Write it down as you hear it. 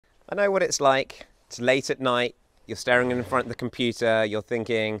I know what it's like. It's late at night, you're staring in front of the computer, you're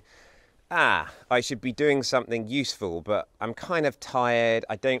thinking, I should be doing something useful, but I'm kind of tired.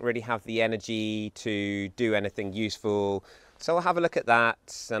 I don't really have the energy to do anything useful. So I'll have a look at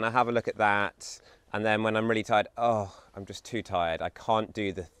that, and I'll have a look at that. And then when I'm really tired, I'm just too tired. I can't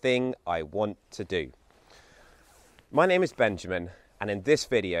do the thing I want to do. My name is Benjamin, and in this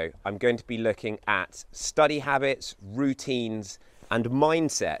video, I'm going to be looking at study habits, routines, and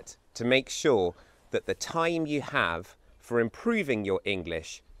mindset to make sure that the time you have for improving your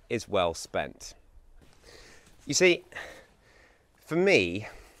English is well spent. You see, for me,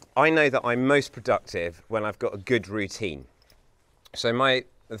 I know that I'm most productive when I've got a good routine. So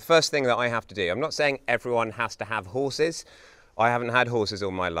the first thing that I have to do, I'm not saying everyone has to have horses. I haven't had horses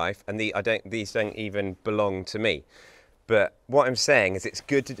all my life, and these don't even belong to me. But what I'm saying is it's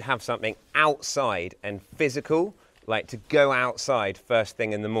good to have something outside and physical, like to go outside first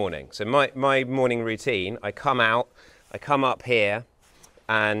thing in the morning. So my morning routine, I come out, I come up here,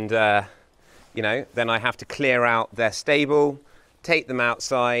 and then I have to clear out their stable, take them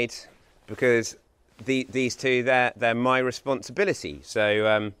outside, because these two, they're my responsibility.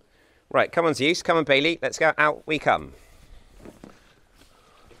 So, right, come on Zeus, come on Bailey, let's go, out we come.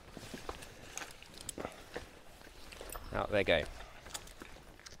 Out they go.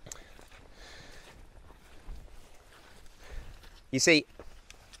 You see,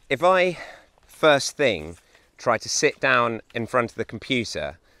 if I first thing try to sit down in front of the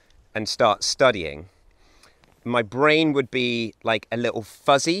computer and start studying, my brain would be like a little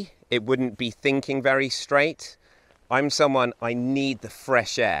fuzzy. It wouldn't be thinking very straight. I'm someone, I need the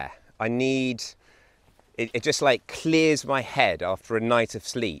fresh air. It just like clears my head after a night of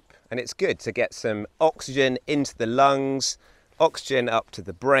sleep. And it's good to get some oxygen into the lungs, oxygen up to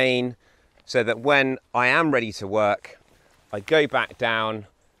the brain, so that when I am ready to work, I go back down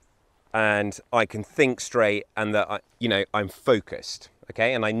and I can think straight, and that I'm focused,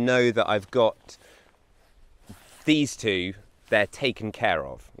 okay? And I know that I've got these two, they're taken care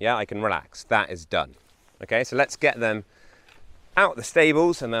of. Yeah, I can relax. That is done. Okay, so let's get them out the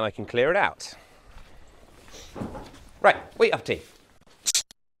stables and then I can clear it out. Right, what are you up to?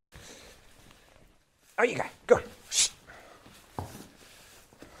 Out you go. Go on.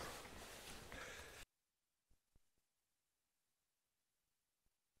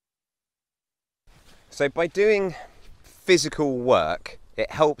 So by doing physical work, it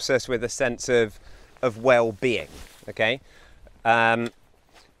helps us with a sense of well-being, okay? Now,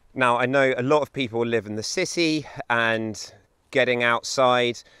 I know a lot of people live in the city, and getting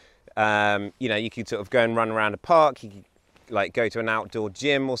outside, you could sort of go and run around a park, you could like go to an outdoor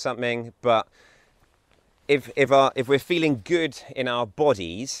gym or something, but if we're feeling good in our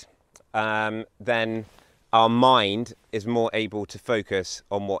bodies, then our mind is more able to focus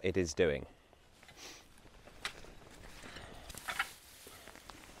on what it is doing.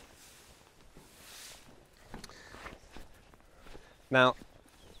 Now,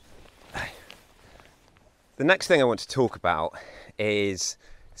 the next thing I want to talk about is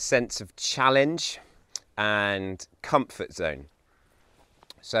sense of challenge and comfort zone.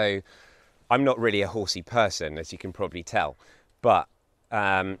 So I'm not really a horsey person, as you can probably tell, but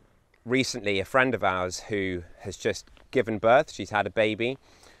recently a friend of ours who has just given birth, she's had a baby,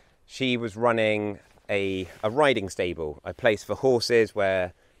 she was running a riding stable, a place for horses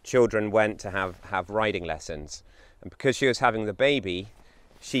where children went to have riding lessons. And because she was having the baby,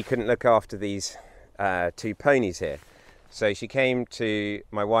 she couldn't look after these two ponies here. So she came to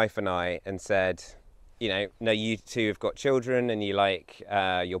my wife and I and said, no, you two have got children and you like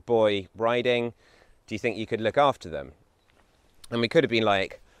your boy riding. Do you think you could look after them? And we could have been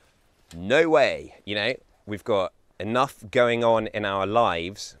like, no way, we've got enough going on in our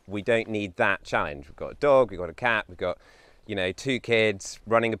lives. We don't need that challenge. We've got a dog, we've got a cat, we've got, two kids,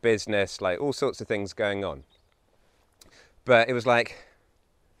 running a business, like all sorts of things going on. But it was like,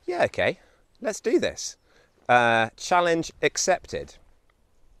 yeah, okay, let's do this. Challenge accepted.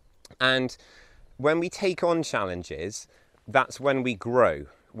 And when we take on challenges, that's when we grow.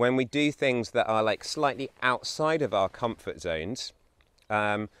 When we do things that are like slightly outside of our comfort zones,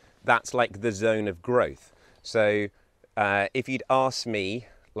 that's like the zone of growth. So if you'd asked me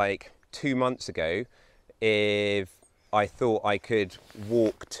like 2 months ago if I thought I could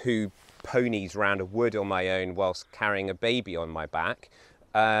walk 2 ponies round a wood on my own whilst carrying a baby on my back,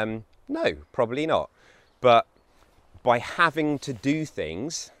 no, probably not. But by having to do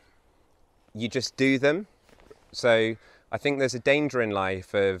things, you just do them. So I think there's a danger in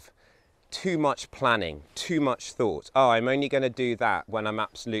life of too much planning, too much thought. I'm only going to do that when I'm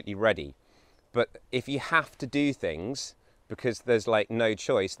absolutely ready. But if you have to do things because there's like no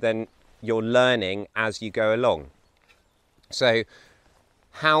choice, then you're learning as you go along. So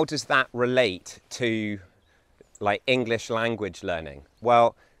how does that relate to like English language learning?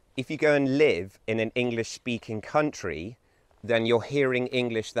 Well, if you go and live in an English speaking country, then you're hearing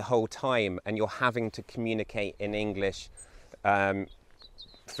English the whole time and you're having to communicate in English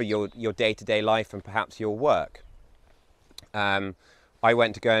for your day-to-day life and perhaps your work. I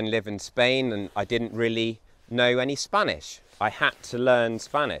went to go and live in Spain and I didn't really know any Spanish. I had to learn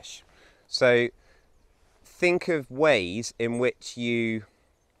Spanish. So think of ways in which you,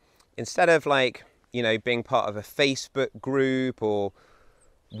 instead of like, you know, being part of a Facebook group or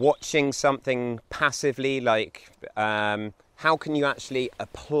watching something passively, like how can you actually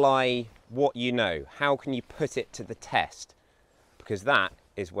apply what you know? How can you put it to the test? Because that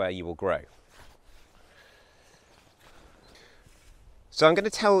is where you will grow. So I'm going to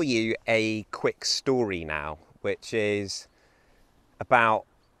tell you a quick story now, which is about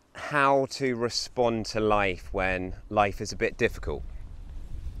how to respond to life when life is a bit difficult.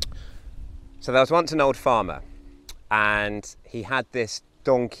 So there was once an old farmer, and he had this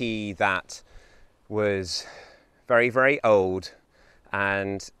donkey that was very, very old,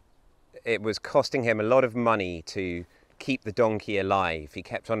 and it was costing him a lot of money to keep the donkey alive. He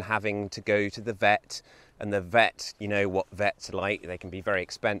kept on having to go to the vet, and the vet, you know what vets are like, they can be very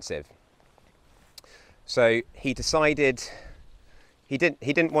expensive. So he decided he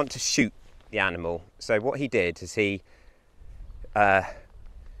didn't want to shoot the animal. So what he did is he made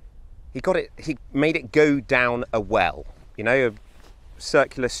it go down a well, you know, a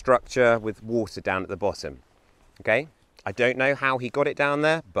circular structure with water down at the bottom. Okay, I don't know how he got it down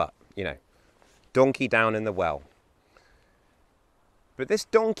there, but you know, donkey down in the well. But this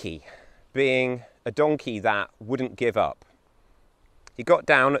donkey, being a donkey that wouldn't give up, he got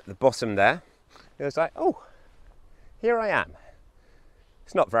down at the bottom there. He was like, oh, here I am.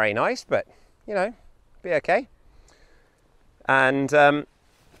 It's not very nice, but you know, be okay. And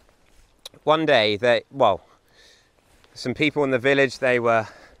one day, some people in the village, they were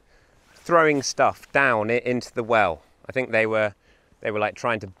throwing stuff down into the well. I think they were like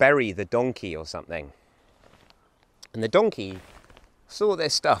trying to bury the donkey or something. And the donkey saw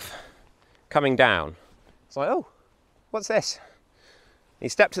this stuff coming down. It's like, oh, what's this? He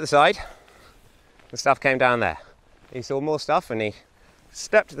stepped to the side. The stuff came down there. He saw more stuff and he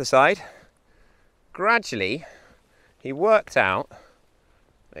stepped to the side. Gradually, he worked out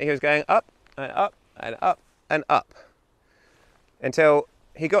that he was going up and up and up and up until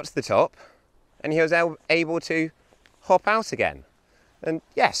he got to the top and he was able to hop out again. And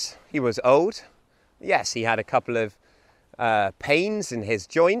yes, he was old. Yes, he had a couple of pains in his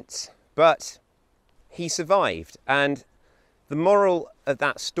joints, but he survived. And the moral of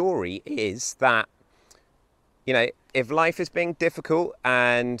that story is that, you know, if life is being difficult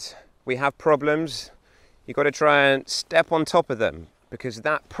and we have problems, you've got to try and step on top of them, because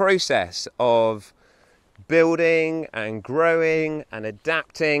that process of building and growing and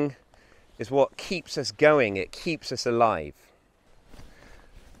adapting is what keeps us going. It keeps us alive.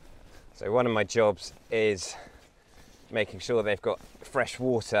 So one of my jobs is making sure they've got fresh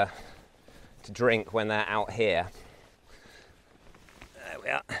water to drink when they're out here. There we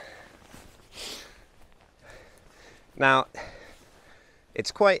are. Now,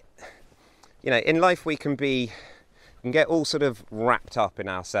 it's quite, you know, in life we can get all sort of wrapped up in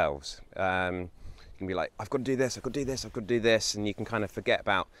ourselves. You can be like, I've got to do this, I've got to do this, I've got to do this, and you can kind of forget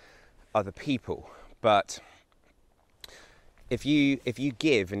about other people. But if you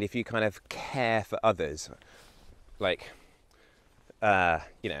give and if you kind of care for others, like,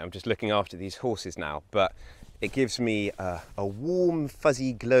 you know, I'm just looking after these horses now, but it gives me a warm,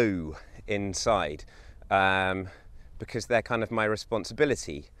 fuzzy glow inside, because they're kind of my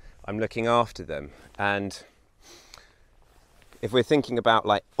responsibility. I'm looking after them. And if we're thinking about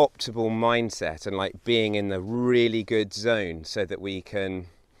like optimal mindset and like being in the really good zone so that we can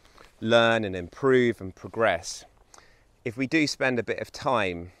learn and improve and progress, if we do spend a bit of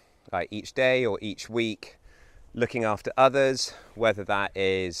time, like each day or each week, looking after others, whether that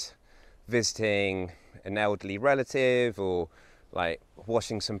is visiting an elderly relative or like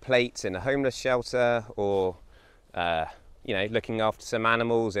washing some plates in a homeless shelter, or you know, looking after some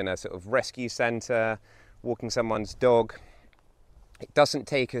animals in a sort of rescue centre, walking someone's dog, it doesn't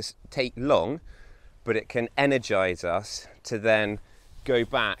take long, but it can energize us to then go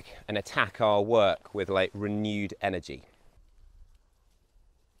back and attack our work with like renewed energy.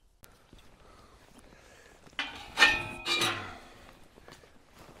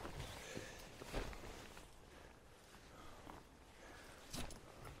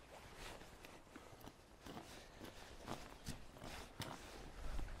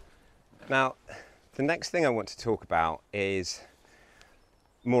 Now, the next thing I want to talk about is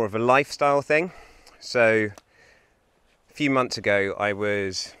more of a lifestyle thing. So a few months ago, I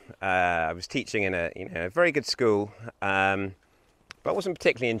was teaching in a very good school, but I wasn't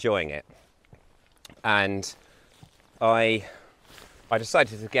particularly enjoying it, and I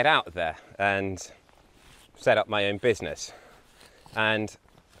decided to get out of there and set up my own business. And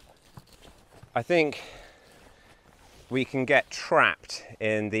I think we can get trapped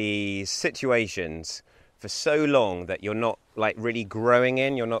in these situations for so long that you're not like really growing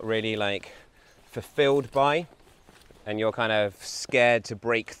in, you're not really like fulfilled by, and you're kind of scared to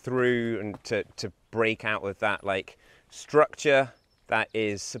break through and to break out of that like structure that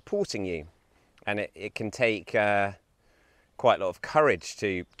is supporting you. And it can take quite a lot of courage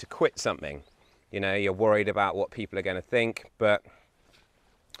to quit something. You know, you're worried about what people are going to think, but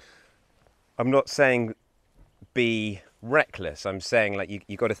I'm not saying be reckless. I'm saying like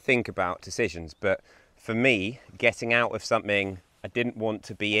you got to think about decisions. But for me, getting out of something I didn't want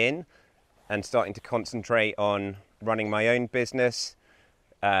to be in and starting to concentrate on running my own business,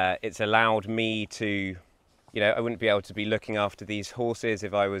 it's allowed me to, I wouldn't be able to be looking after these horses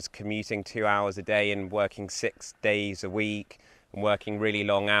if I was commuting 2 hours a day and working 6 days a week and working really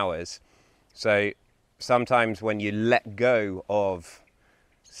long hours. So sometimes when you let go of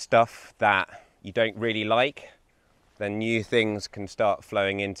stuff that you don't really like, then new things can start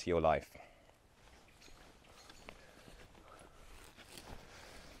flowing into your life.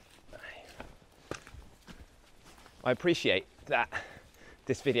 I appreciate that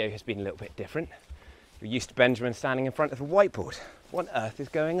this video has been a little bit different. You're used to Benjamin standing in front of a whiteboard. What on earth is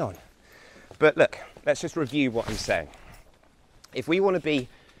going on? But look, let's just review what I'm saying. If we want to be,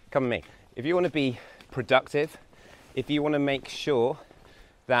 come with me, if you want to be productive, if you want to make sure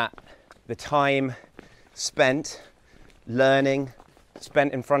that the time spent learning,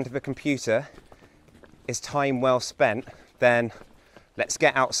 spent in front of a computer is time well spent, then let's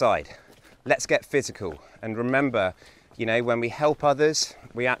get outside. Let's get physical. And remember, when we help others,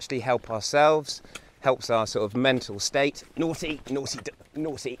 we actually help ourselves, helps our sort of mental state. Naughty.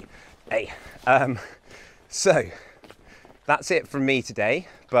 Hey. So that's it from me today,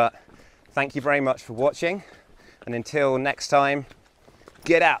 but thank you very much for watching. And until next time,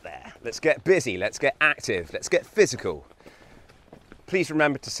 get out there. Let's get busy. Let's get active. Let's get physical. Please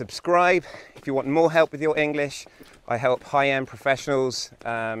remember to subscribe. If you want more help with your English, I help high-end professionals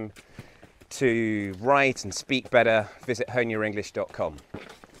to write and speak better. Visit honeyourenglish.com.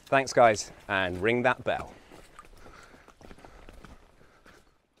 Thanks guys, and ring that bell.